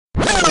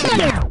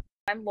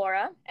I'm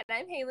Laura. And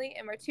I'm Haley,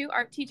 and we're two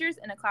art teachers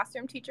in a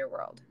classroom teacher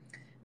world.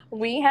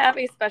 We have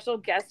a special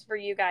guest for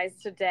you guys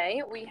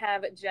today. We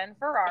have Jen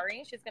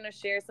Ferrari. She's going to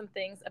share some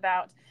things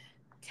about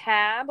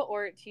TAB,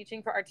 or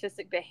Teaching for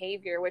Artistic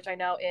Behavior, which I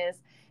know is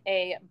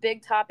a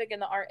big topic in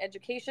the art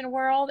education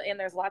world, and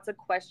there's lots of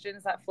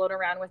questions that float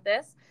around with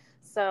this.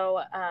 So,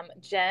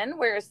 Jen,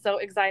 we're so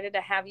excited to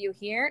have you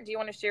here. Do you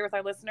want to share with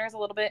our listeners a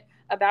little bit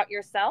about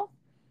yourself?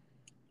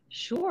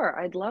 Sure,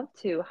 I'd love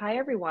to. Hi,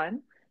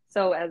 everyone.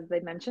 So, as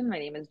they mentioned, my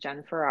name is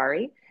Jen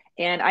Ferrari,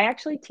 and I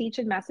actually teach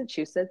in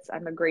Massachusetts.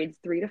 I'm a grades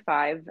 3 to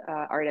 5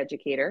 art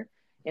educator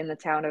in the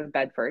town of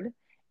Bedford.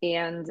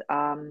 And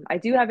I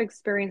do have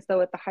experience,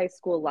 though, at the high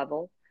school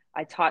level.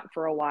 I taught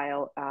for a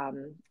while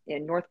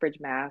in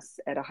Northbridge, Mass,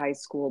 at a high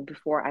school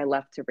before I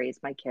left to raise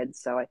my kids.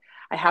 So,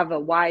 I have a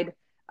wide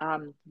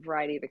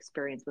variety of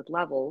experience with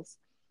levels.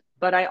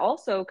 But I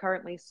also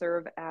currently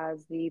serve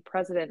as the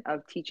president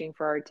of Teaching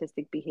for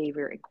Artistic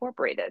Behavior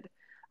Incorporated.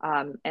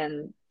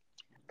 And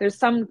there's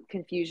some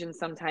confusion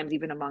sometimes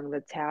even among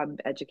the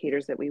TAB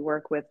educators that we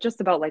work with just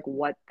about like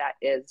what that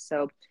is.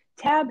 So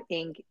TAB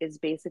Inc. is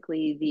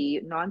basically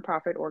the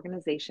nonprofit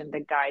organization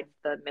that guides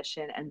the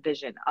mission and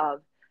vision of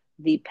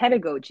the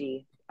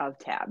pedagogy of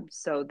TAB.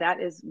 So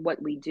that is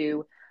what we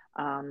do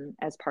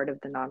as part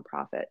of the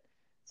nonprofit.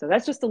 So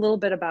that's just a little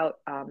bit about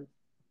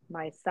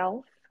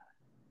myself.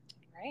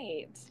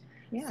 Great.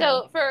 Yeah.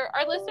 So for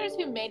our listeners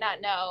who may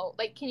not know,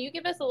 like, can you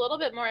give us a little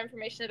bit more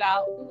information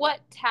about what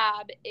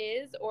TAB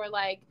is, or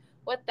like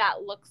what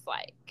that looks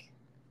like?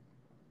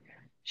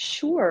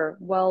 Sure.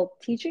 Well,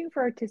 teaching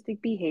for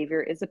artistic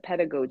behavior is a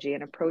pedagogy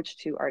and approach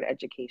to art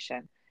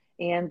education.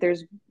 And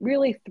there's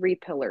really 3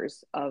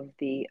 pillars of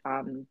the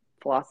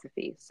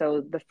philosophy.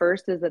 So the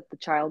first is that the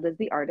child is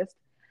the artist.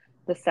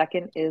 The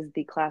second is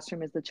the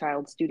classroom is the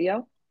child's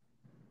studio.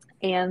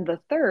 And the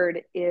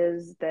third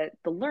is that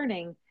the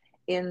learning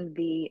in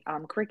the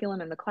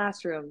curriculum in the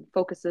classroom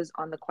focuses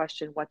on the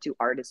question, what do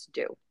artists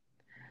do?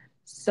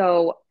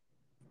 So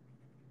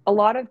a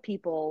lot of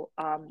people,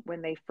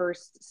 when they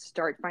first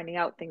start finding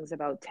out things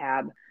about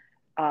TAB,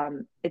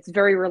 it's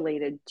very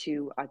related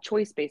to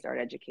choice-based art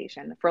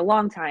education. For a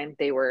long time,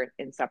 they were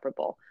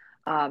inseparable.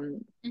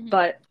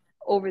 But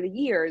over the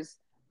years,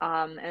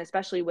 and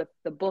especially with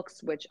the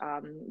books, which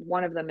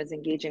one of them is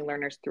Engaging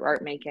Learners Through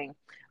Art Making,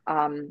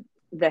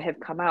 that have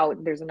come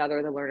out, there's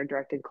another, the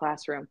Learner-Directed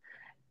Classroom,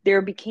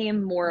 there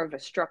became more of a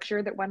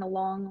structure that went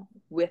along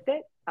with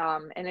it.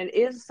 And it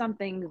is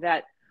something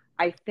that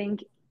I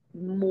think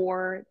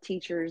more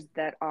teachers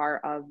that are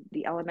of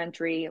the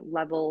elementary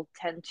level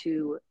tend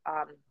to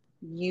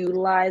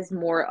utilize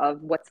more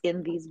of what's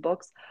in these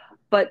books.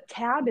 But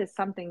TAB is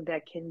something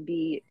that can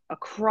be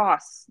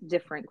across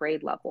different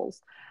grade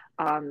levels.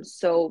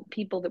 So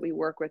people that we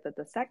work with at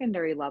the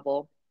secondary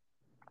level,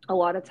 a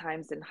lot of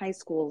times in high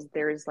schools,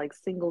 there's like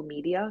single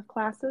media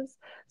classes.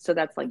 So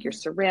that's like your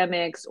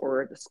ceramics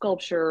or the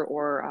sculpture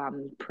or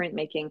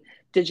printmaking,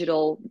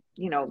 digital,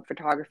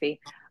 photography.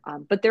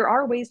 But there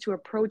are ways to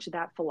approach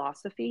that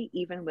philosophy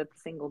even with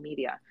single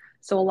media.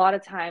 So a lot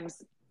of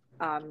times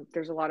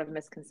there's a lot of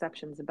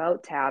misconceptions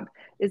about TAB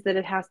is that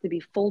it has to be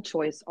full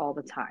choice all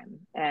the time.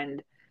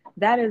 And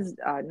that is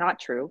not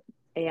true.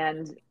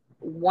 And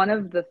one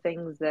of the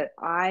things that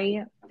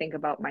I think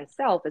about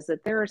myself is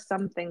that there are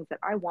some things that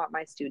I want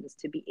my students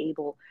to be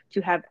able to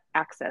have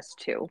access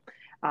to,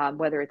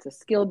 whether it's a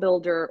skill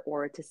builder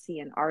or to see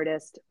an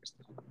artist,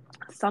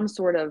 some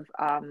sort of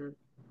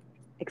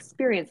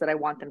experience that I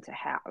want them to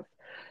have.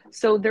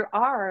 So there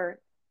are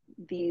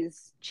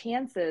these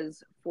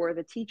chances for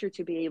the teacher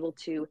to be able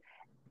to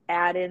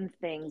add in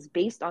things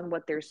based on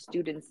what their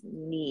students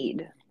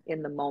need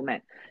in the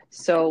moment.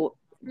 So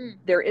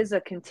there is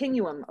a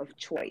continuum of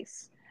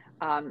choice.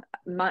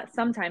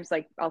 Sometimes,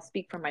 like I'll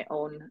speak from my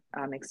own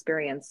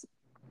experience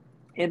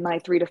in my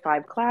 3 to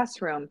 5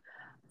 classroom.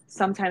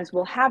 Sometimes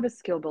we'll have a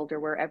skill builder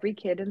where every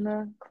kid in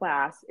the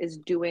class is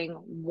doing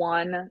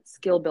one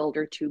skill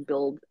builder to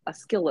build a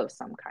skill of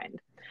some kind.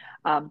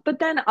 But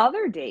then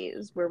other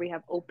days where we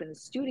have open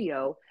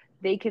studio,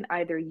 they can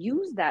either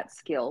use that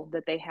skill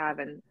that they have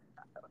in,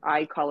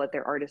 I call it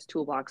their artist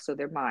toolbox, so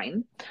they're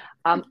mine,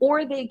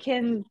 or they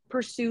can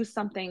pursue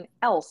something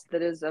else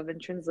that is of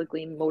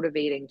intrinsically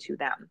motivating to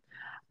them.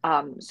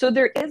 So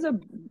there is a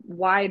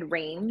wide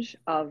range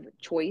of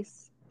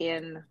choice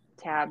in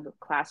TAB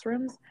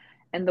classrooms.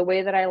 And the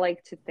way that I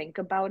like to think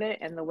about it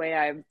and the way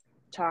I've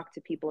talked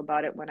to people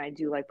about it when I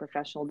do like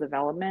professional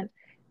development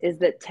is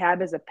that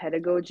TAB is a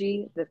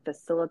pedagogy that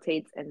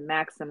facilitates and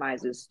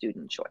maximizes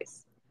student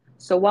choice.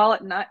 So while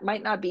it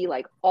might not be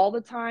like all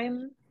the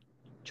time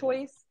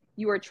choice,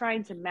 you are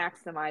trying to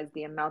maximize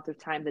the amount of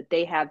time that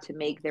they have to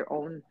make their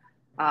own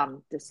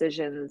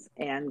decisions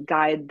and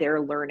guide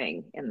their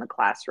learning in the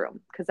classroom,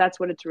 because that's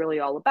what it's really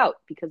all about,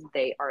 because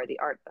they are the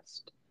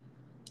artist.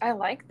 I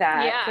like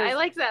that. Yeah, I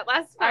like that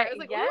last part. I was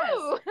like,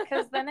 yes,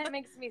 because then it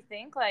makes me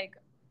think like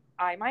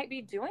I might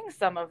be doing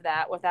some of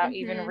that without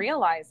even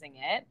realizing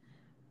it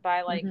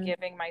by like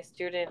giving my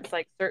students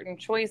like certain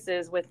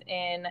choices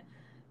within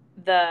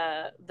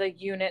the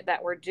unit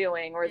that we're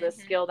doing or the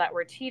skill that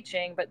we're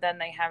teaching, but then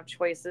they have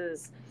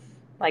choices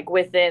like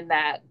within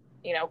that,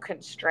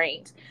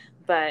 constraint.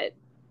 But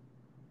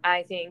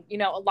I think,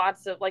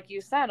 lots of, like you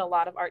said, a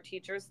lot of art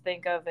teachers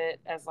think of it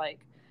as like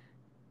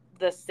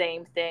the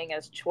same thing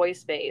as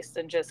choice based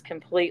and just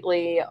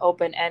completely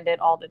open ended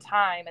all the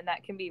time. And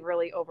that can be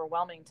really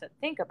overwhelming to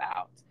think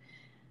about.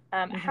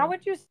 How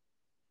would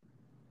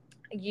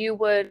you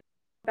would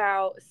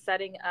about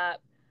setting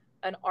up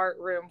an art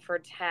room for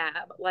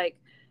TAB? Like,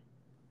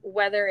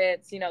 whether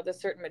it's, the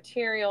certain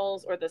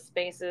materials or the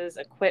spaces,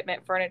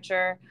 equipment,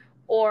 furniture,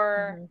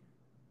 or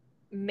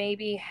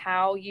maybe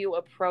how you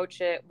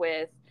approach it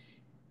with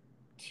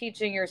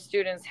teaching your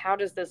students, how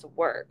does this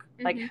work?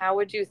 Like, how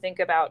would you think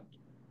about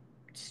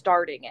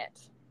starting it?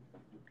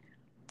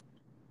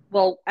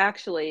 Well,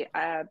 actually,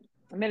 I'm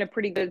in a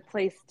pretty good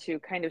place to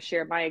kind of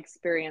share my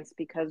experience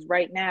because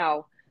right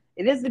now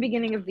it is the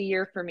beginning of the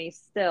year for me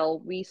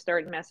still. We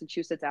start in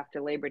Massachusetts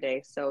after Labor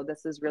Day. So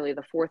this is really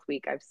the fourth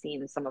week I've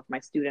seen some of my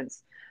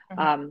students.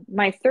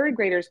 My third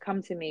graders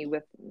come to me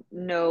with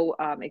no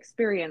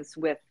experience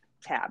with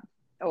TAB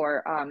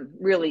or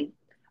really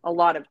a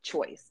lot of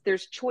choice.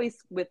 There's choice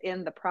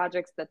within the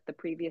projects that the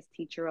previous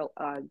teacher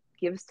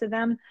gives to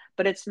them,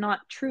 but it's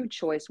not true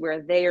choice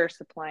where they are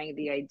supplying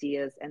the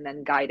ideas and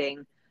then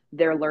guiding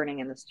their learning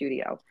in the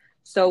studio.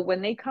 So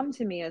when they come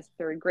to me as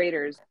third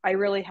graders, I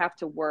really have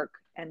to work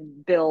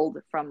and build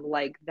from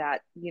like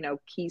that,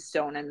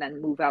 keystone and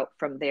then move out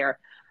from there.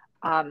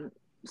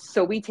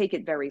 So we take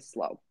it very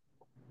slow.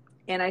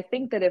 And I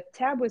think that if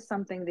TAB was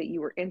something that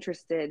you were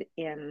interested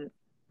in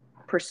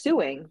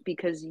pursuing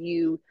because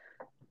you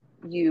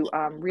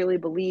really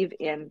believe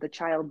in the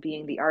child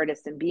being the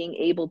artist and being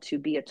able to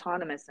be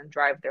autonomous and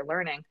drive their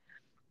learning,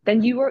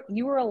 then you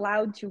were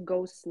allowed to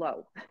go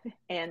slow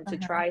and to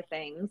try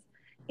things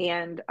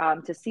and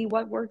to see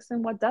what works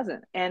and what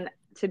doesn't. And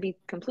to be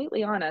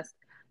completely honest,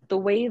 the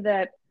way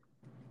that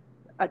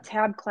a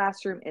TAB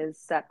classroom is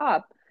set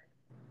up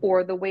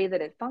or the way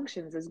that it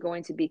functions is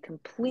going to be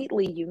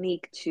completely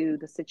unique to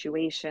the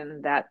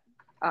situation that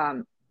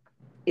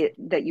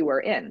that you are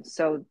in.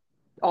 So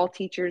all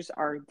teachers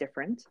are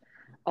different.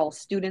 All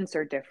students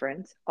are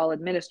different. All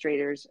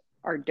administrators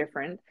are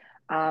different.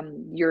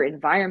 Your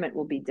environment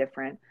will be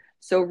different.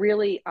 So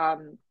really,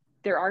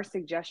 there are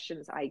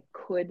suggestions I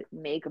could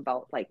make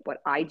about like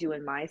what I do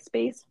in my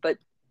space, but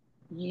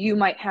you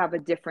might have a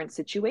different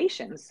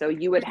situation. So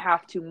you would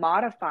have to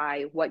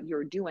modify what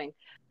you're doing.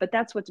 But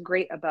that's what's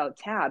great about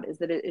TAB is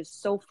that it is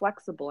so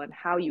flexible in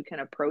how you can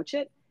approach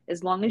it,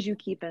 as long as you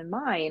keep in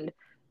mind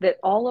that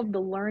all of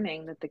the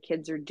learning that the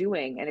kids are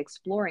doing and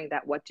exploring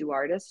that what do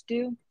artists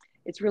do,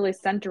 it's really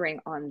centering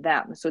on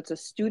them. So it's a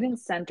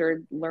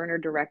student-centered,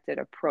 learner-directed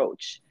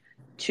approach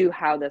to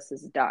how this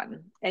is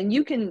done. And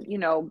you can,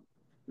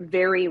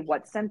 vary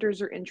what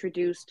centers are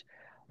introduced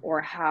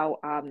or how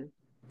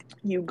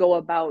you go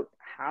about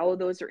how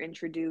those are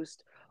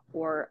introduced,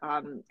 or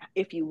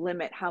if you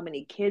limit how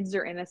many kids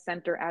are in a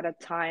center at a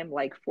time.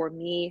 Like for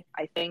me,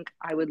 I think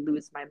I would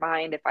lose my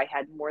mind if I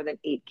had more than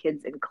 8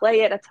 kids in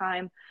clay at a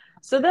time.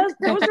 So those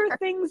are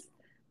things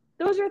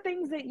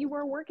that you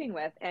were working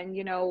with. And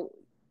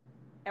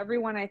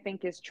everyone I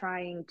think is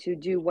trying to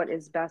do what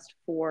is best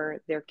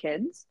for their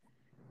kids.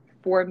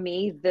 For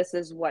me, this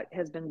is what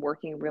has been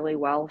working really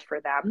well for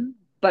them,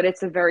 but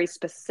it's a very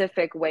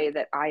specific way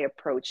that I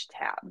approach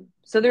TAB.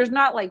 So there's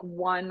not like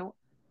one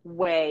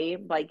way,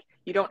 like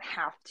you don't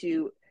have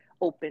to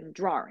open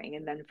drawing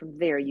and then from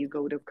there you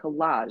go to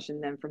collage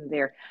and then from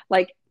there,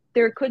 like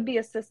there could be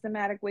a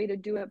systematic way to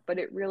do it, but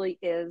it really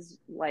is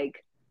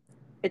like,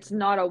 it's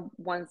not a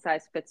one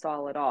size fits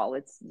all at all.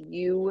 It's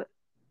you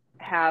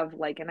have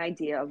like an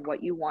idea of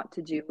what you want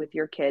to do with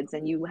your kids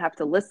and you have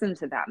to listen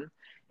to them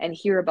and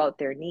hear about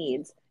their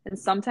needs. And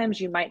sometimes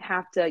you might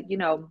have to,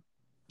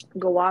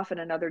 go off in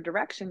another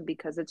direction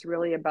because it's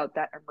really about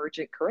that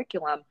emergent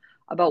curriculum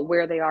about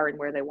where they are and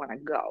where they want to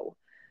go.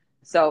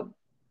 So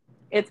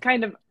it's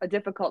kind of a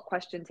difficult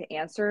question to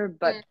answer,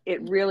 but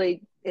it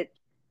really,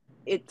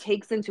 it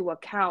takes into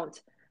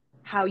account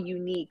how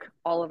unique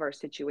all of our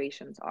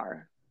situations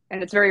are.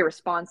 And it's very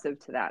responsive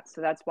to that.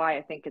 So that's why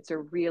I think it's a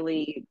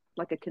really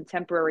like a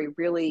contemporary,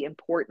 really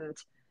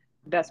important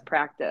best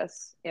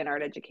practice in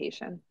art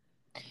education.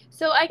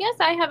 So I guess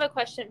I have a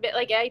question, but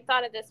like I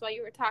thought of this while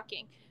you were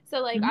talking. So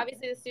like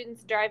obviously the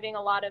students driving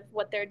a lot of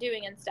what they're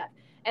doing and stuff.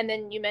 And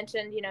then you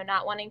mentioned,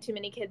 not wanting too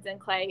many kids in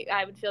clay.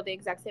 I would feel the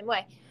exact same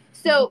way.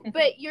 So,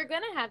 but you're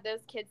going to have those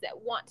kids that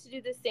want to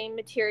do the same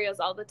materials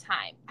all the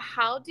time.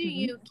 How do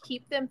you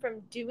keep them from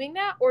doing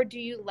that, or do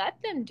you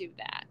let them do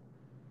that?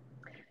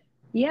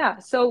 Yeah.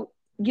 So,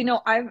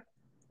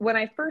 when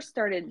I first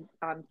started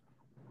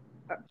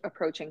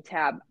approaching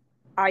TAB,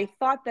 I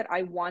thought that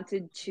I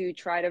wanted to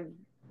try to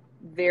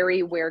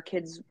vary where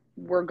kids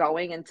were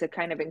going and to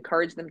kind of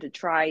encourage them to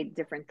try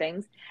different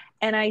things.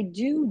 And I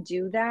do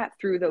that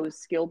through those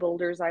skill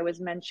builders I was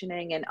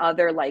mentioning and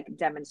other like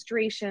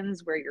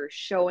demonstrations where you're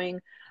showing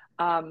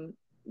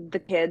the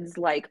kids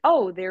like,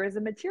 oh, there is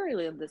a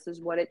material and this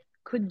is what it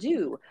could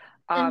do.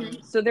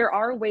 So there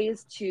are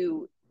ways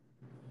to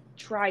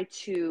try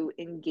to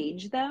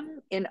engage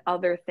them in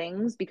other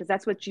things, because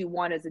that's what you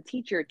want as a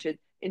teacher, to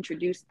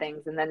introduce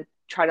things and then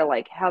try to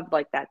like have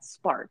like that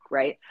spark,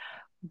 right?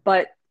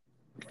 But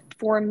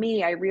for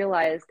me, I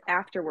realized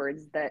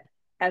afterwards that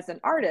as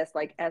an artist,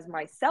 like as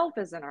myself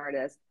as an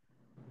artist,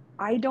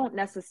 I don't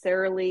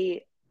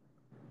necessarily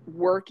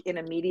work in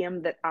a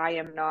medium that I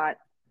am not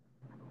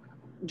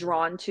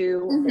drawn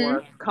to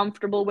or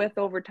comfortable with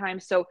over time.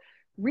 So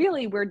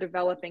really we're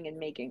developing and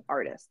making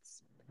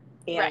artists.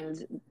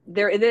 And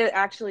there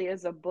actually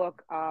is a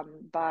book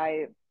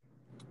by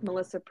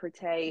Melissa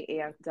Perte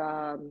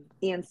and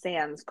Ian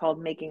Sands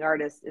called Making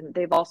Artists, and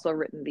they've also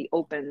written the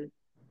Open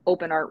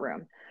Art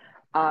Room.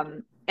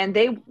 And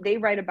they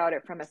write about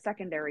it from a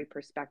secondary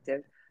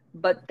perspective,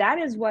 but that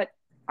is what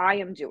I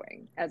am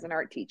doing as an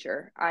art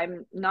teacher.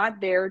 I'm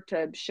not there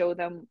to show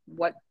them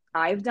what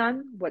I've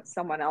done, what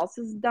someone else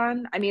has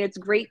done. I mean, it's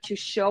great to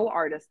show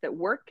artists that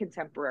work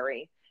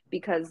contemporary,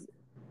 because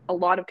a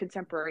lot of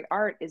contemporary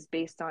art is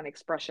based on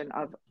expression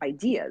of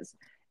ideas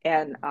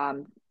and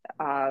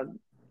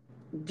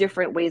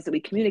different ways that we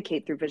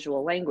communicate through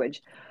visual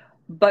language.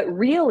 But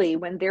really,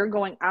 when they're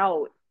going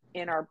out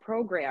in our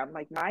program,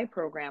 like my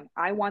program,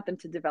 I want them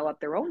to develop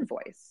their own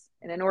voice.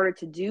 And in order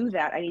to do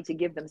that, I need to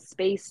give them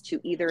space to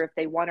either, if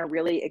they want to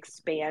really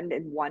expand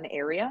in one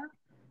area,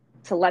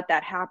 to let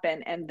that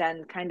happen, and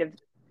then kind of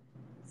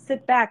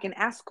sit back and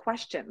ask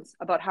questions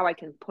about how I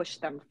can push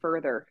them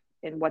further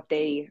in what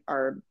they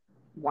are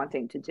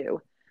wanting to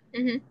do.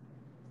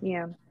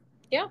 Yeah.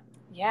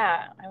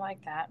 I like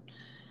that.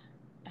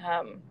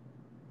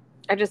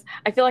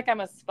 I feel like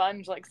I'm a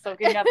sponge, like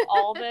soaking up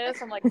all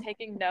this and like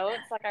taking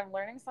notes. Like I'm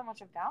learning so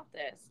much about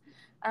this.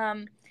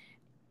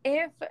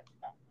 If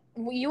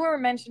you were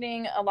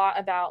mentioning a lot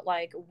about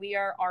like we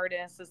are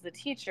artists as the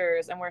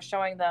teachers and we're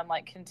showing them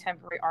like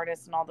contemporary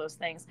artists and all those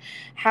things,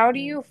 how do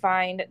you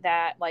find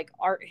that like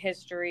art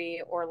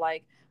history or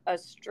like a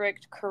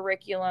strict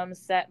curriculum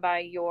set by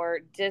your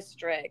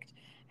district,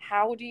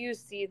 how do you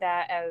see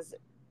that as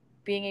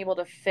being able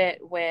to fit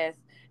with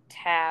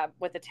a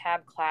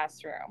tab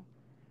classroom?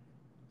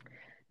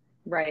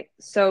 Right.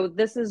 So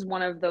this is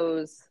one of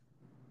those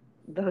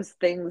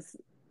things,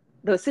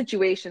 those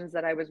situations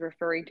that I was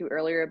referring to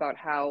earlier about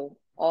how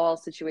all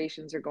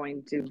situations are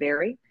going to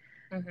vary.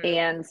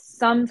 And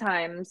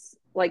sometimes,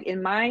 like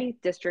in my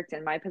district,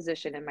 in my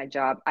position, in my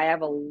job, I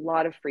have a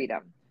lot of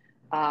freedom.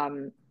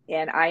 And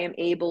I am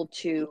able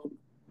to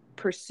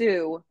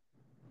pursue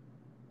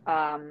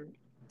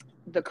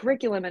the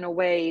curriculum in a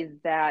way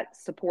that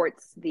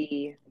supports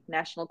the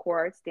National Core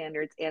Art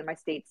Standards and my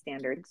state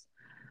standards,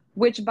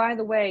 which, by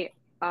the way,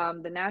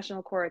 the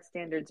National Core Art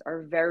Standards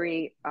are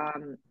very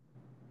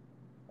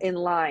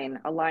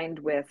aligned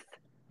with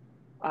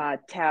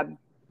tab,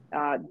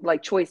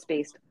 like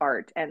choice-based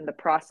art and the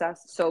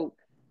process. So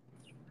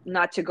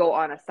not to go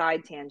on a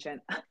side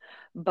tangent,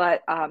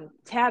 but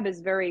tab is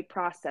very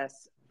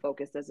process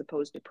focused as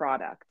opposed to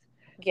product.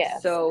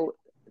 Yes. So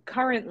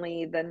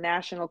currently the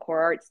National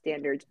Core Art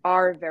Standards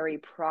are very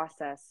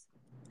process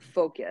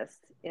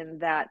focused in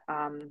that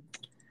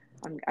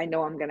I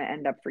know I'm going to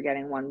end up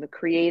forgetting one: the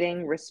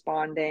creating,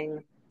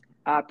 responding,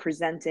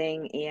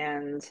 presenting,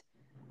 and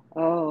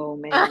oh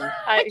man,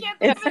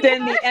 it's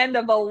been the end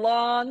of a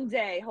long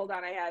day. Hold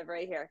on, I have it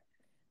right here.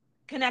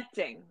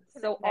 Connecting.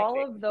 So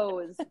all of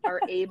those are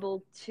you're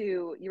able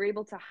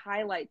to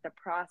highlight the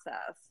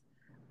process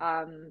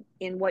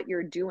in what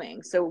you're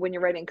doing. So when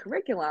you're writing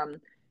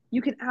curriculum,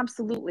 you can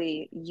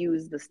absolutely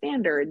use the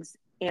standards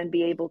and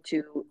be able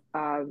to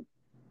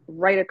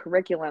write a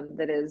curriculum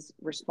that is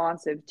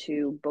responsive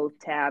to both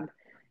tab.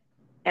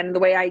 And the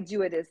way I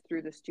do it is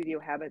through the studio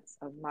habits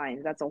of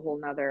mind. That's a whole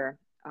nother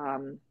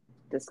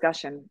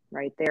discussion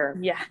right there.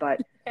 Yeah.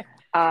 But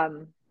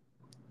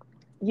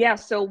yeah,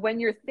 so when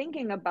you're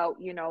thinking about,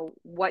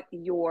 what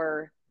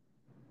your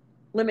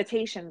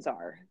limitations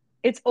are,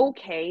 it's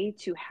okay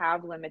to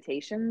have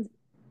limitations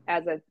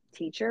as a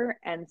teacher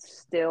and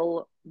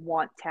still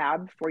want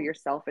tab for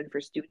yourself and for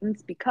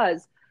students,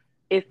 because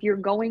if you're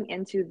going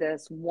into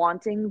this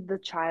wanting the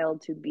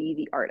child to be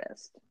the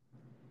artist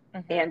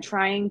and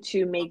trying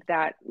to make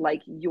that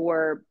like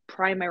your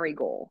primary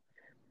goal,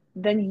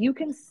 then you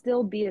can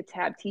still be a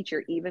tab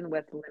teacher even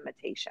with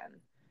limitation.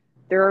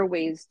 There are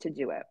ways to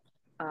do it.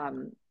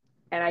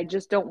 And I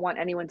just don't want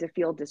anyone to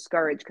feel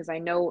discouraged, because I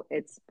know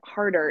it's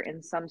harder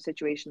in some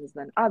situations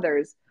than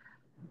others.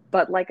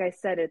 But like I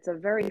said, it's a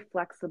very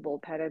flexible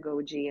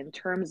pedagogy in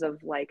terms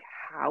of like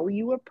how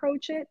you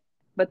approach it,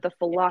 but the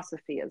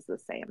philosophy is the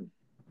same.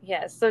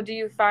 Yes. So do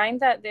you find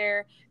that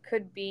there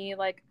could be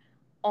like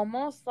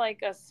almost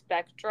like a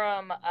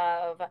spectrum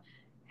of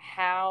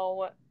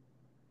how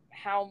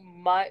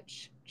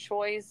much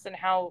choice and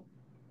how,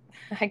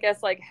 I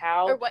guess, like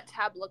how, or what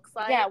tab looks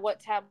like? Yeah,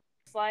 what tab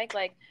looks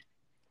like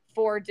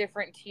for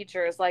different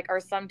teachers? Like, are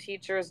some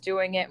teachers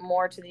doing it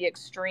more to the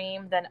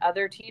extreme than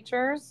other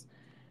teachers,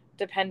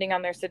 depending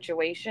on their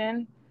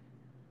situation?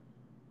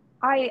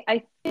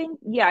 I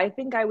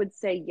think I would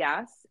say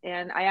yes.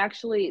 And I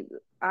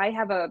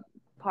have a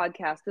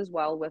podcast as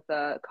well with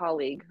a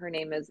colleague. Her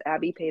name is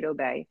Abby Pato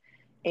Bay,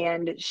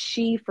 and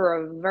she for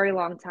a very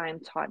long time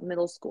taught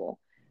middle school.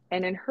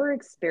 And in her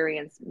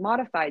experience,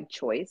 modified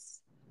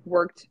choice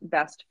worked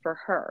best for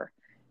her.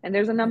 And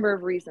there's a number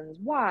of reasons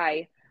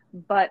why,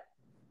 but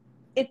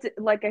it's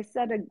like I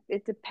said,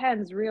 it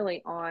depends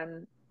really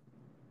on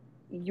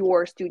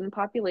your student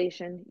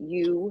population,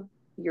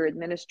 your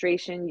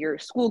administration, your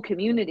school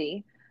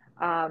community.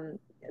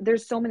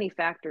 There's so many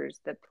factors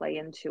that play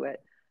into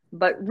it.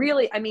 But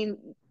really, I mean,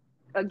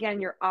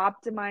 again, you're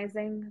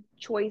optimizing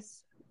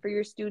choice for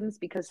your students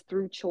because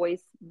through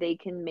choice, they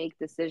can make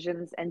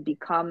decisions and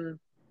become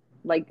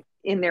like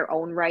in their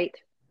own right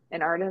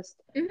an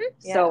artist.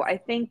 So I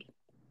think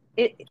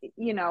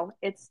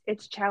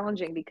it's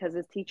challenging because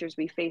as teachers,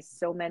 we face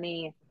so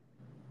many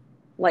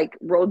like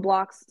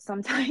roadblocks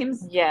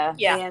sometimes. Yeah.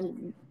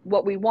 And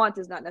what we want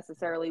is not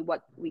necessarily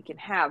what we can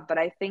have. But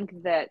I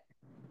think that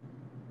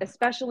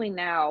especially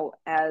now,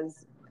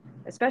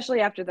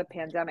 especially after the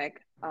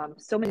pandemic,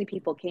 so many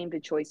people came to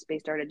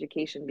choice-based art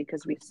education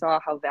because we saw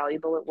how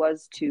valuable it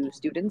was to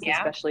students,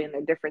 especially in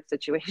their different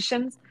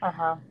situations.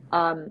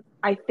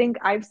 I think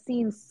I've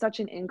seen such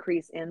an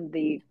increase in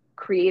the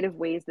creative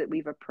ways that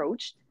we've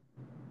approached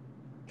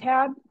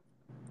tab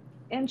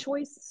and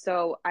choice.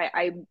 So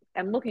I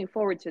am looking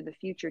forward to the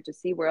future to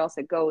see where else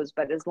it goes.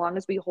 But as long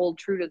as we hold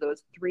true to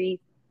those three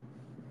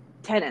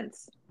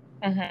tenets,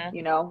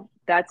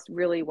 that's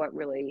really what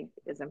really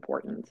is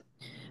important.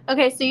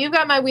 Okay, so you've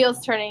got my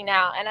wheels turning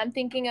now, and I'm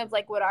thinking of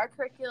like what our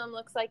curriculum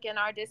looks like in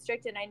our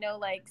district, and I know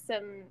like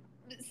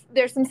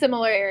there's some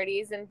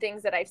similarities and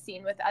things that I've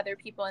seen with other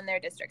people in their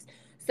districts.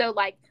 So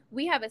like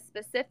we have a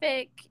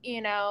specific,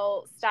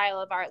 style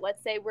of art.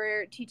 Let's say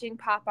we're teaching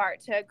pop art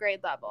to a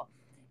grade level.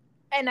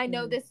 And I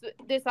know this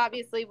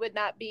obviously would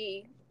not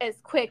be as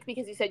quick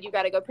because you said you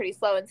got to go pretty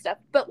slow and stuff.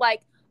 But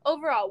like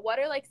overall, what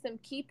are like some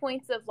key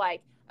points of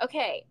like,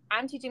 okay,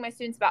 I'm teaching my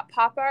students about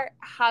pop art.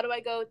 How do I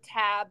go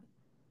tab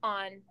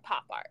on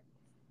pop art?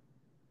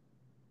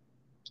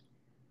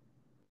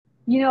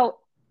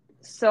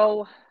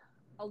 So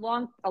a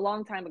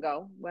long time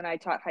ago when I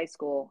taught high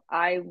school,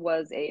 I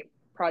was a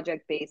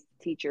project-based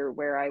teacher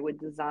where I would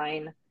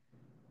design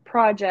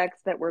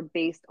projects that were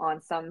based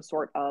on some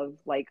sort of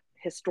like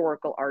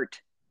historical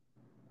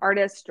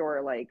artist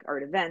or like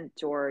art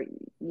event or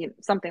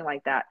something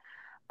like that.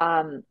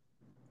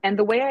 And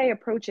the way I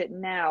approach it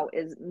now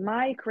is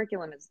my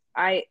curriculum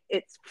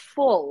it's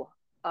full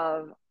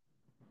of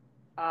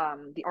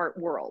the art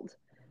world,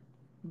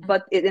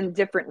 but in a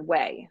different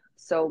way.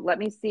 So let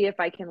me see if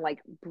I can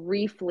like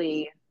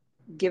briefly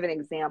give an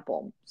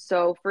example.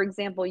 So for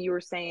example, you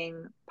were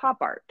saying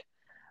pop art.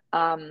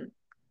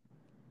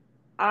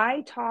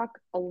 I talk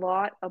a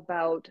lot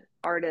about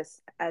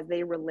artists as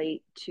they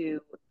relate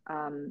to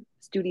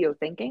studio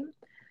thinking.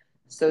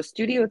 So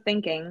studio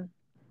thinking,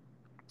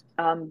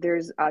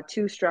 there's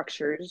two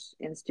structures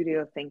in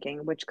studio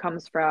thinking, which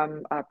comes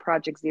from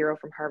Project Zero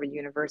from Harvard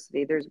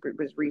University. There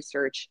was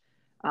research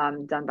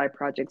done by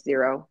Project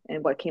Zero,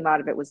 and what came out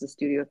of it was the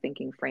studio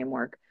thinking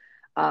framework.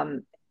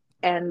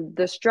 And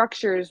the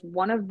structures,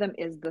 one of them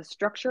is the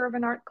structure of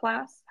an art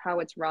class, how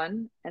it's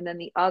run, and then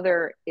the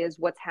other is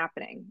what's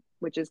happening,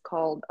 which is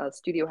called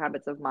studio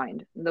habits of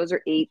mind. And those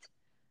are 8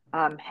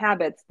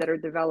 habits that are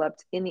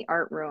developed in the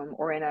art room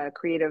or in a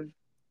creative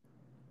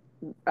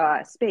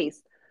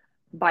space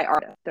by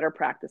artists that are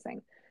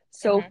practicing.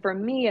 So for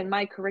me and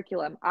my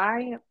curriculum,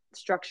 I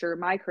structure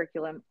my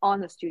curriculum on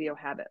the studio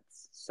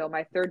habits. So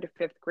my 3rd to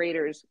 5th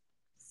graders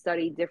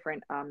study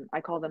different,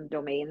 I call them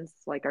domains,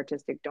 like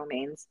artistic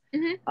domains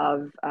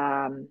of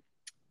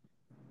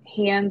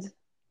hand,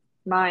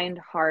 mind,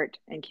 heart,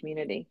 and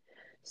community.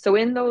 So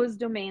in those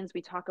domains,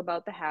 we talk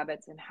about the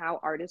habits and how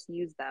artists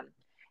use them.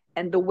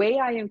 And the way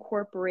I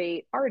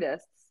incorporate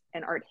artists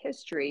and art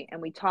history,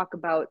 and we talk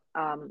about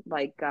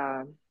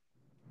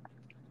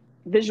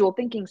visual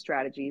thinking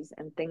strategies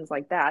and things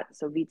like that,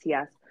 so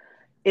VTS,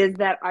 is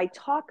that I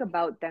talk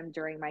about them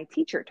during my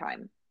teacher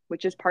time,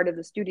 which is part of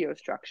the studio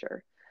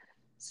structure.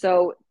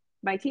 So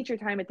my teacher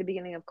time at the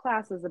beginning of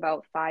class is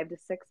about 5 to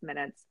 6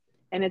 minutes.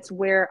 And it's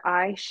where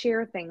I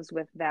share things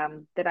with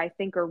them that I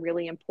think are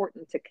really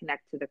important to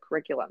connect to the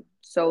curriculum.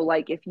 So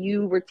like if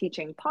you were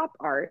teaching pop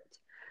art,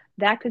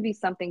 that could be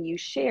something you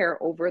share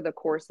over the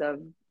course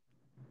of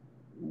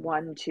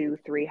 1, 2,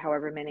 3,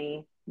 however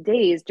many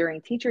days during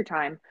teacher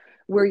time,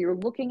 where you're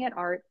looking at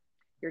art,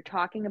 you're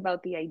talking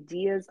about the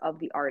ideas of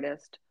the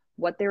artist,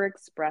 what they're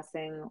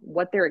expressing,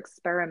 what they're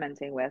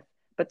experimenting with,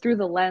 but through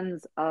the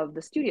lens of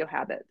the studio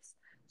habits.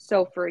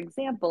 So for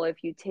example,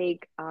 if you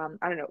take, I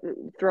don't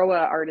know, throw an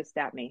artist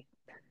at me.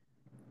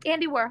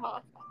 Andy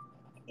Warhol.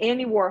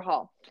 Andy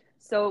Warhol.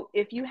 So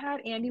if you had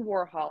Andy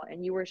Warhol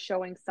and you were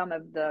showing some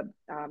of the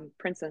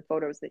prints and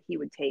photos that he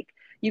would take,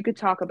 you could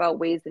talk about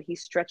ways that he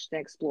stretched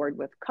and explored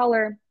with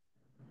color,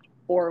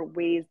 or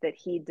ways that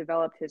he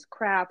developed his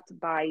craft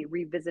by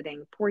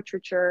revisiting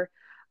portraiture,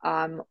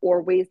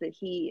 or ways that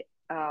he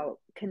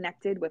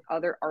connected with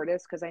other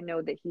artists, because I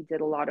know that he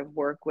did a lot of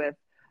work with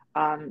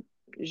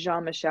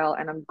Jean-Michel,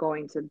 and I'm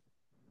going to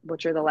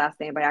butcher the last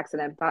name by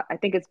accident, but I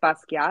think it's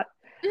Basquiat.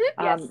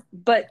 Yes.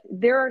 But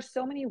there are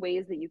so many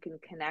ways that you can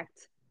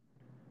connect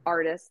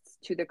artists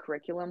to the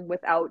curriculum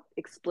without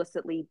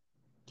explicitly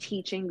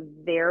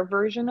teaching their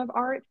version of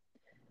art.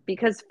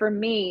 Because for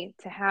me,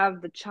 to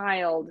have the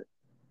child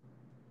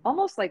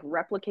almost like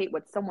replicate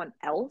what someone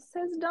else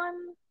has done,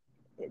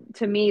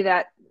 to me,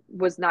 that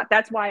was not,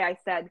 that's why I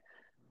said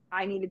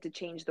I needed to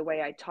change the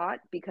way I taught,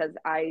 because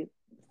I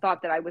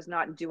thought that I was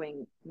not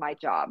doing my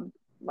job.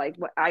 Like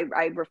what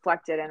I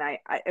reflected, and I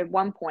at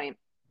one point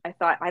I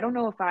thought, I don't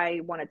know if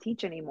I want to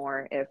teach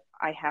anymore if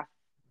I have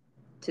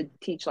to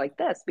teach like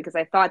this, because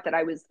I thought that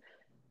I was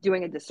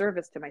doing a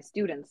disservice to my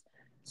students.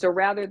 So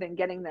rather than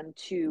getting them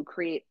to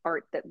create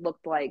art that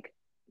looked like,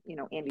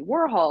 Andy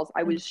Warhol's,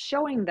 I was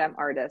showing them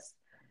artists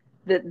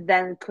that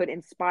then could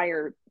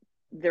inspire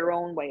their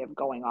own way of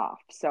going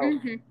off. So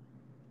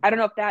I don't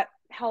know if that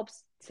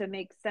helps to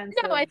make sense.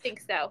 No, I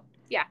think so.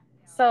 Yeah.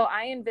 So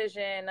I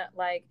envision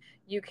like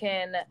you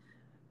can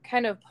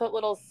kind of put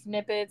little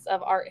snippets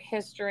of art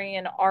history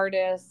and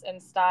artists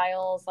and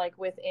styles like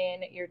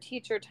within your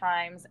teacher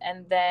times,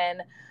 and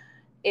then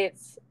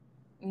it's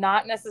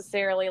not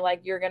necessarily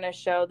like you're going to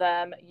show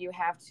them you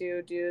have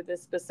to do the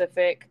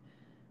specific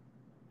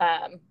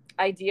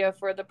idea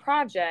for the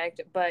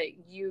project, but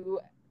you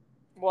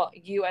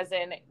as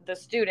in the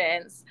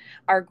students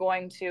are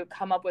going to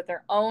come up with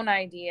their own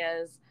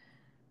ideas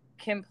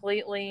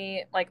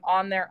completely like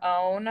on their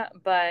own,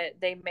 but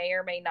they may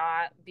or may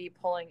not be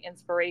pulling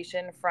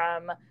inspiration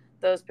from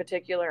those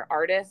particular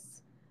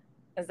artists.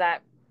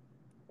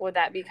 Would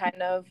that be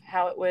kind of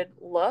how it would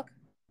look?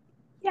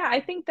 Yeah,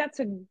 I think that's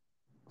a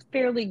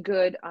fairly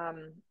good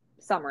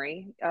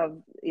summary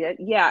of it.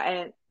 Yeah,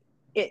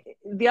 and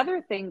the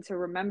other thing to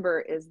remember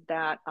is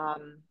that,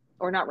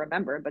 or not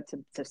remember, but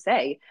to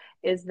say,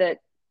 is that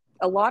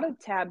a lot of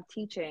tab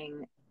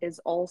teaching is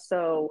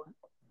also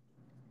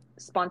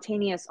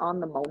spontaneous on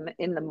the moment,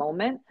 in the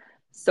moment.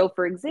 So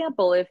for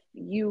example, if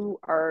you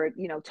are,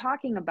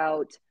 talking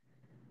about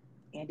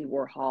Andy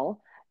Warhol,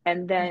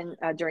 and then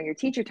during your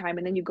teacher time,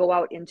 and then you go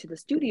out into the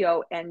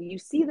studio and you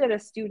see that a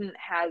student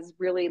has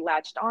really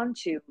latched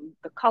onto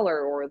the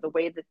color or the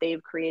way that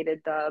they've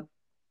created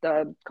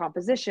the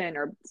composition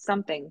or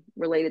something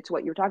related to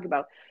what you're talking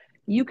about,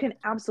 you can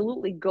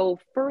absolutely go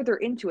further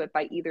into it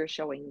by either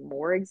showing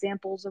more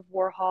examples of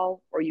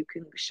Warhol, or you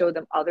can show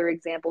them other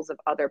examples of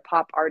other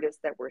pop artists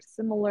that were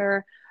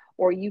similar,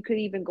 or you could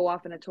even go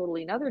off in a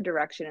totally another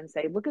direction and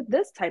say, look at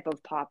this type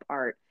of pop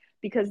art.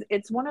 Because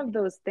it's one of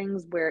those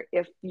things where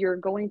if you're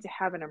going to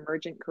have an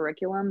emergent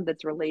curriculum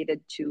that's related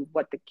to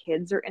what the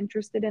kids are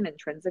interested in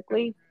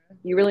intrinsically,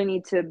 you really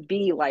need to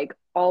be like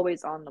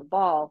always on the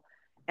ball.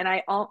 And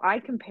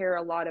I compare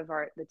a lot of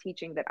the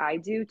teaching that I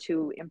do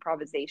to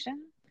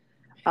improvisation,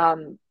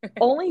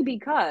 only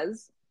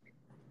because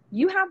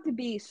you have to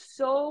be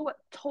so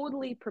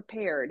totally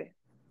prepared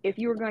if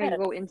you were going to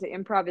go into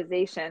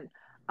improvisation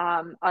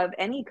of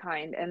any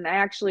kind. And I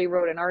actually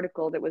wrote an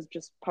article that was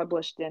just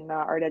published in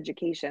Art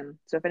Education.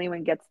 So if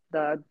anyone gets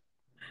the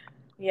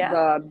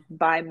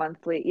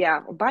bi-monthly,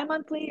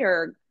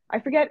 or I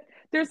forget,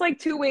 there's like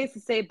two ways to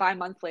say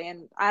bi-monthly,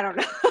 and I don't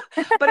know,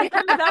 but it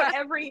comes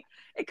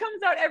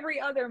out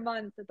every other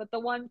month. But the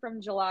one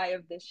from July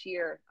of this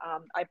year,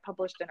 I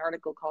published an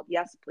article called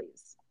Yes,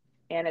 Please.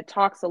 And it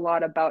talks a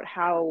lot about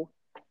how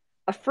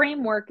a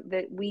framework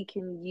that we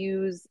can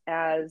use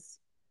as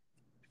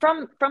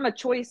from a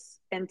choice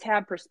and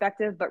tab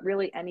perspective, but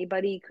really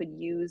anybody could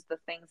use the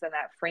things in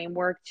that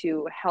framework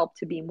to help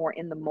to be more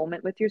in the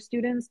moment with your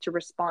students to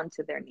respond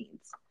to their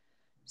needs.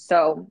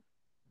 So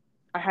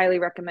I highly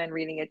recommend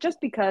reading it,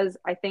 just because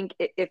I think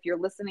if you're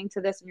listening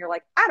to this and you're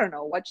like, I don't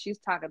know what she's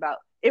talking about,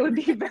 it would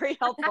be very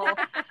helpful to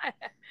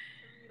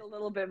read a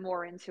little bit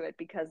more into it,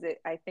 because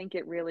I think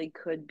it really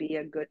could be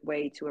a good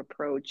way to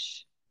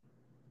approach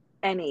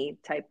any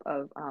type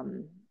of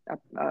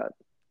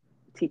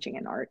teaching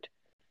in art.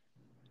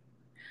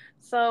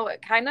 So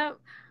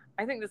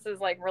I think this is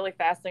like really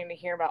fascinating to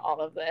hear about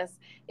all of this.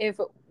 If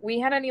we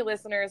had any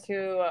listeners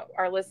who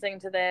are listening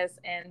to this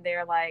and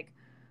they're like,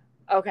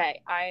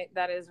 okay,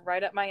 that is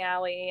right up my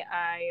alley.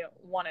 I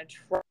want to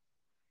try.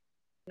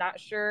 Not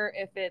sure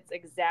if it's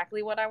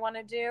exactly what I want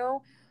to do.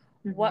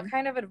 Mm-hmm. What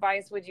kind of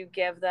advice would you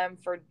give them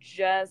for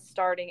just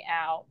starting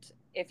out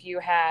if you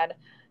had,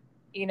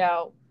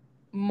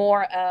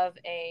 more of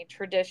a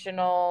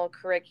traditional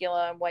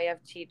curriculum way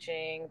of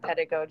teaching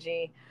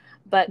pedagogy,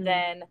 but mm-hmm.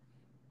 then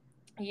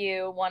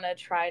you want to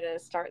try to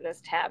start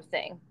this tab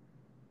thing?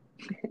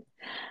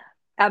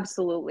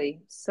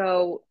 Absolutely.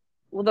 So,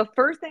 well, the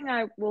first thing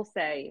I will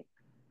say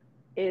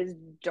is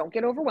don't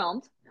get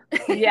overwhelmed.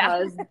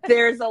 Because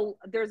there's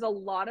a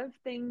lot of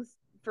things.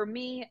 For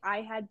me,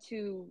 I had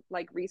to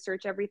like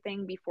research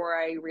everything before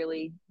I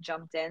really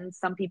jumped in.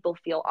 Some people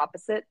feel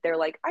opposite. They're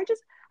like,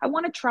 I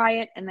want to try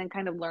it and then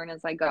kind of learn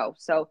as I go.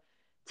 So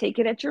take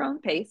it at your own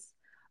pace.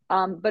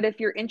 But if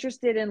you're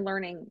interested in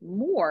learning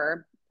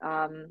more,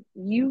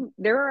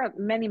 there are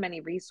many,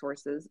 many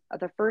resources.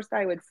 The first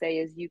I would say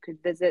is you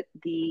could visit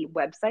the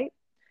website,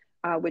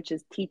 which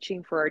is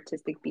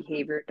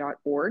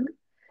teachingforartisticbehavior.org.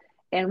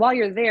 And while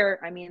you're there,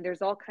 I mean,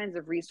 there's all kinds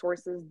of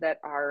resources that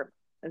are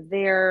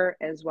there,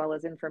 as well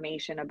as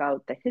information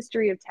about the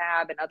history of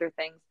TAB and other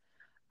things.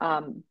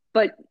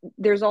 But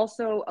there's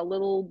also a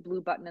little blue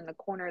button in the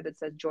corner that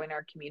says join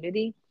our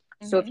community.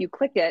 So if you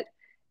click it,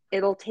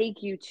 it'll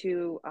take you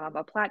to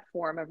a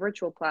platform, a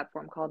virtual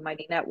platform called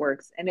Mighty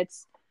Networks. And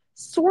it's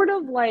sort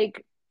of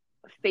like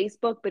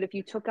Facebook, but if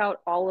you took out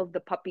all of the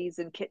puppies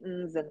and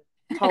kittens and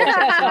politics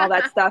and all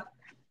that stuff.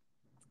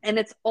 And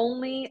it's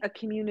only a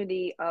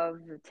community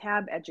of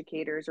TAB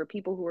educators or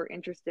people who are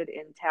interested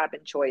in TAB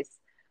and choice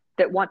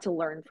that want to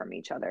learn from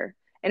each other.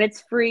 And it's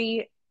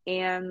free,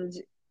 and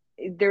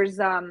there's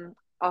a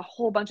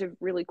whole bunch of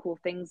really cool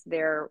things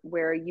there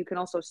where you can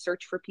also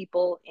search for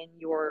people in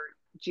your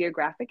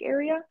geographic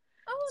area.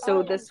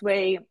 So this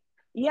way,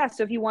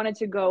 so if you wanted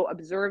to go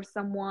observe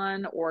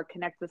someone or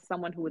connect with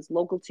someone who is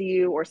local to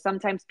you, or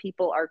sometimes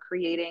people are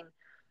creating,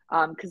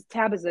 because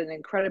TAB is an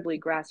incredibly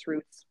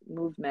grassroots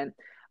movement.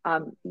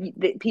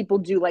 People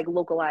do like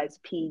localized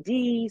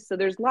PD, so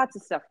there's lots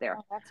of stuff there.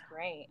 Oh, that's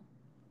great.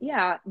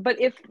 Yeah,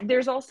 but if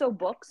there's also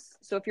books,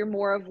 so if you're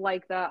more of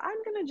like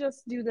I'm gonna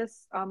just do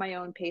this on my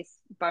own pace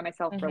by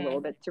myself for a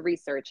little bit to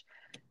research,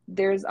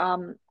 there's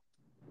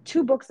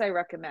 2 books I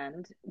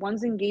recommend.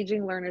 One's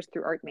Engaging Learners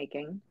Through Art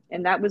Making,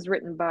 and that was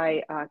written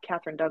by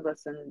Catherine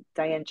Douglas and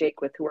Diane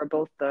Jakewith, who are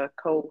both the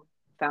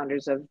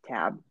co-founders of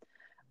TAB.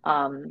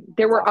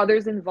 There were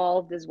others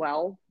involved as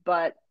well,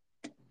 but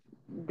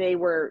they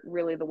were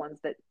really the ones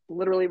that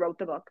literally wrote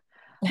the book.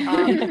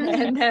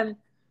 And then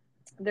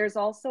there's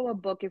also a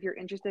book, if you're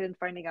interested in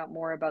finding out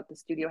more about the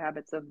studio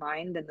habits of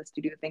mind and the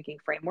studio thinking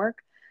framework,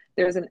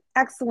 there's an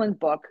excellent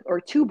book, or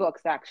 2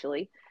 books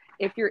actually.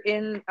 If you're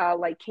in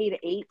like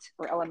K-8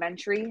 or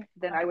elementary,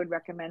 then I would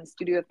recommend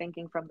Studio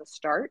Thinking from the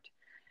Start.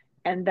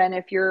 And then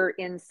if you're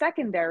in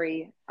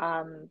secondary,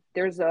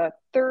 there's a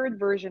 3rd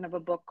version of a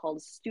book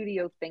called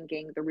Studio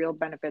Thinking, The Real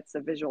Benefits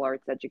of Visual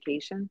Arts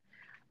Education.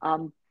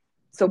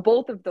 So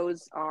both of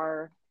those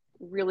are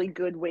really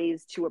good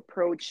ways to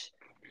approach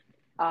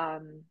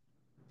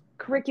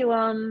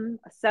curriculum,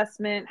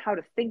 assessment, how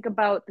to think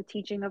about the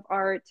teaching of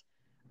art,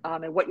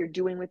 and what you're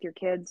doing with your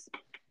kids.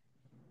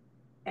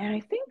 And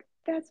I think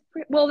that's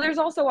well, there's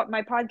also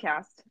my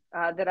podcast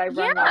that I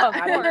run. Yeah, of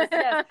course.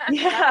 Yes.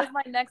 Yeah. That was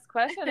my next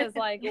question is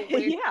like,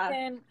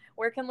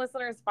 where can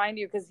listeners find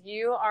you? Because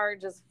you are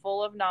just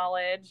full of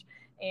knowledge.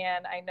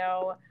 And I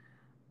know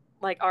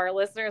like our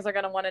listeners are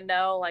going to want to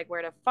know like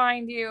where to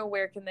find you,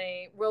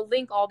 we'll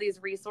link all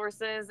these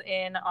resources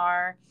in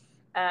our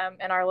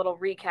little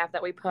recap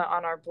that we put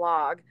on our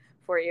blog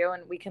for you.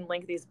 And we can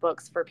link these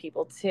books for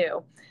people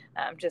too,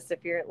 just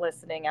if you're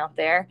listening out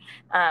there.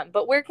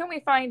 But where can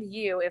we find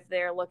you if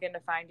they're looking to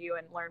find you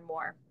and learn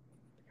more?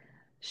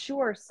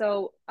 Sure.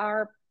 So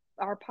our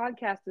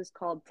podcast is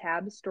called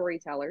TAB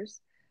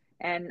Storytellers.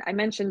 And I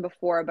mentioned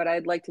before, but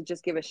I'd like to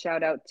just give a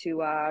shout out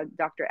to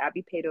Dr.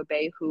 Abby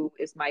Pato-Bay, who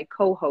is my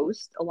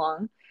co-host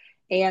along.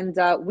 And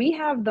we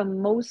have the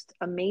most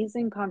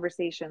amazing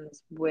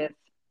conversations with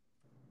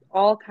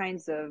all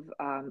kinds of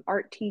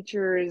art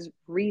teachers,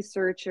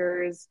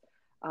 researchers,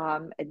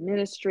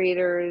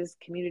 administrators,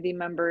 community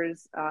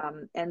members.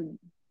 And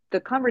the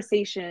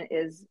conversation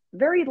is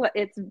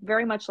it's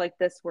very much like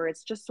this, where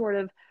it's just sort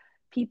of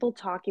people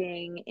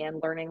talking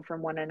and learning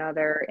from one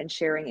another and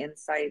sharing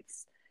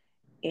insights.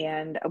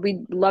 And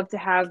we'd love to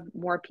have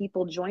more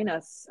people join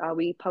us.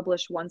 We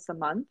publish once a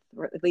month,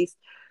 or at least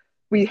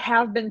we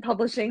have been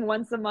publishing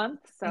once a month.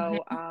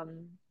 So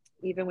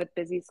even with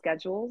busy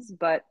schedules,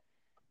 but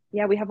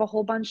yeah, we have a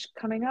whole bunch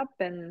coming up.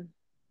 And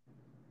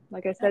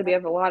like I said, we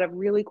have a lot of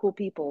really cool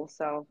people.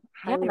 So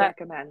highly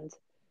recommend.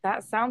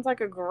 That sounds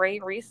like a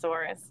great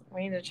resource.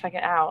 We need to check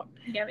it out.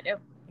 Yeah, we do.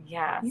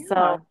 Yeah.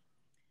 So,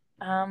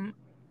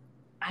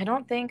 I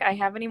don't think I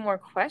have any more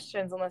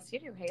questions unless you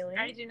do, Haley.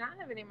 I do not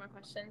have any more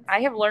questions.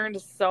 I have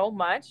learned so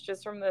much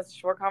just from this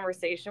short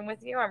conversation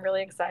with you. I'm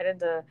really excited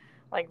to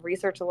like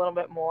research a little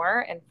bit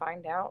more and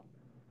find out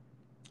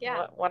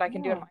what I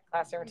can do in my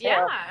classroom too.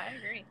 Yeah, I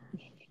agree.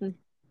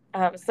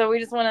 So we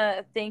just want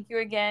to thank you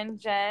again,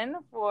 Jen,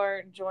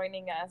 for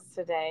joining us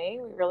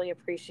today. We really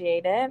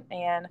appreciate it.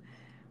 And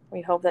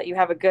we hope that you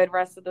have a good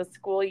rest of the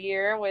school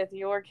year with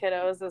your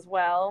kiddos as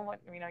well.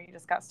 You know, you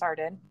just got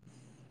started.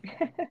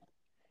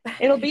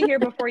 It'll be here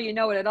before you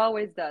know it. It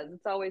always does.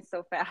 It's always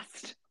so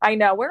fast. I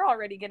know. We're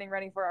already getting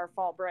ready for our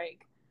fall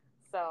break.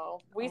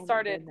 So we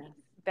started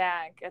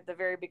back at the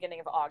very beginning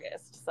of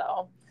August.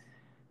 So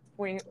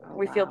we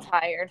feel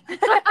tired.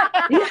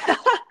 Yeah.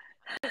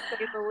 To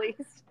say the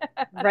least.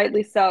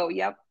 Rightly so.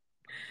 Yep.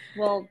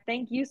 Well,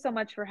 thank you so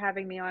much for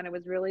having me on. It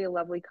was really a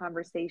lovely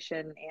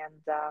conversation.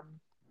 And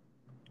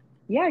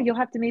yeah, you'll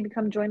have to maybe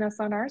come join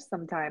us on ours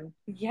sometime.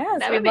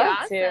 Yes, that would be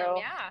awesome.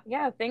 To.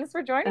 Yeah. Thanks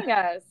for joining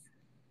us.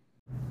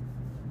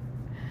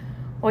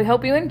 We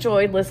hope you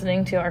enjoyed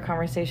listening to our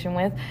conversation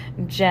with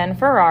Jen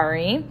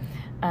Ferrari.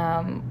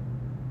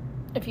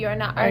 If you are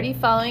not already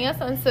following us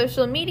on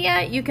social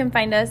media, you can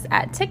find us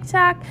at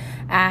TikTok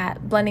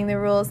at Blending the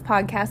Rules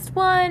Podcast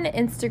 1,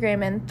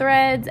 Instagram and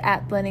Threads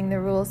at Blending the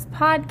Rules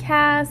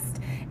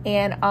Podcast,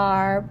 and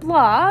our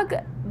blog,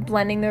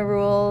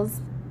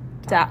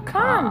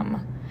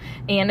 blendingtherules.com.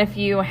 And if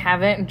you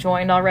haven't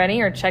joined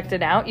already or checked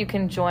it out, you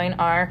can join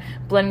our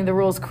Blending the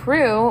Rules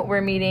crew.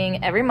 We're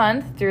meeting every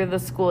month through the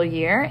school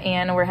year,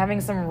 and we're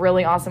having some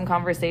really awesome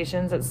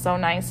conversations. It's so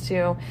nice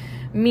to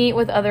meet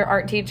with other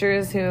art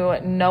teachers who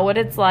know what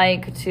it's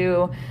like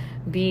to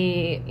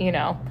be,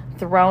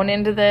 thrown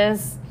into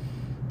this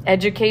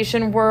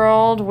education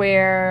world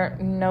where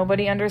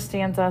nobody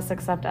understands us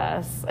except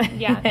us.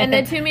 Yeah. And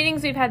the 2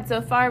 meetings we've had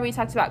so far, we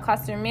talked about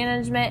classroom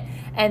management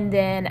and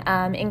then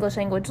English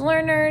language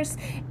learners.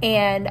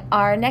 And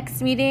our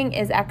next meeting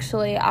is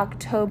actually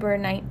October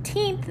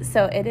 19th.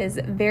 So it is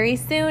very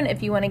soon.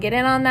 If you want to get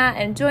in on that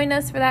and join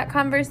us for that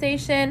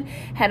conversation,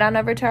 head on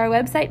over to our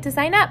website to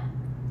sign up.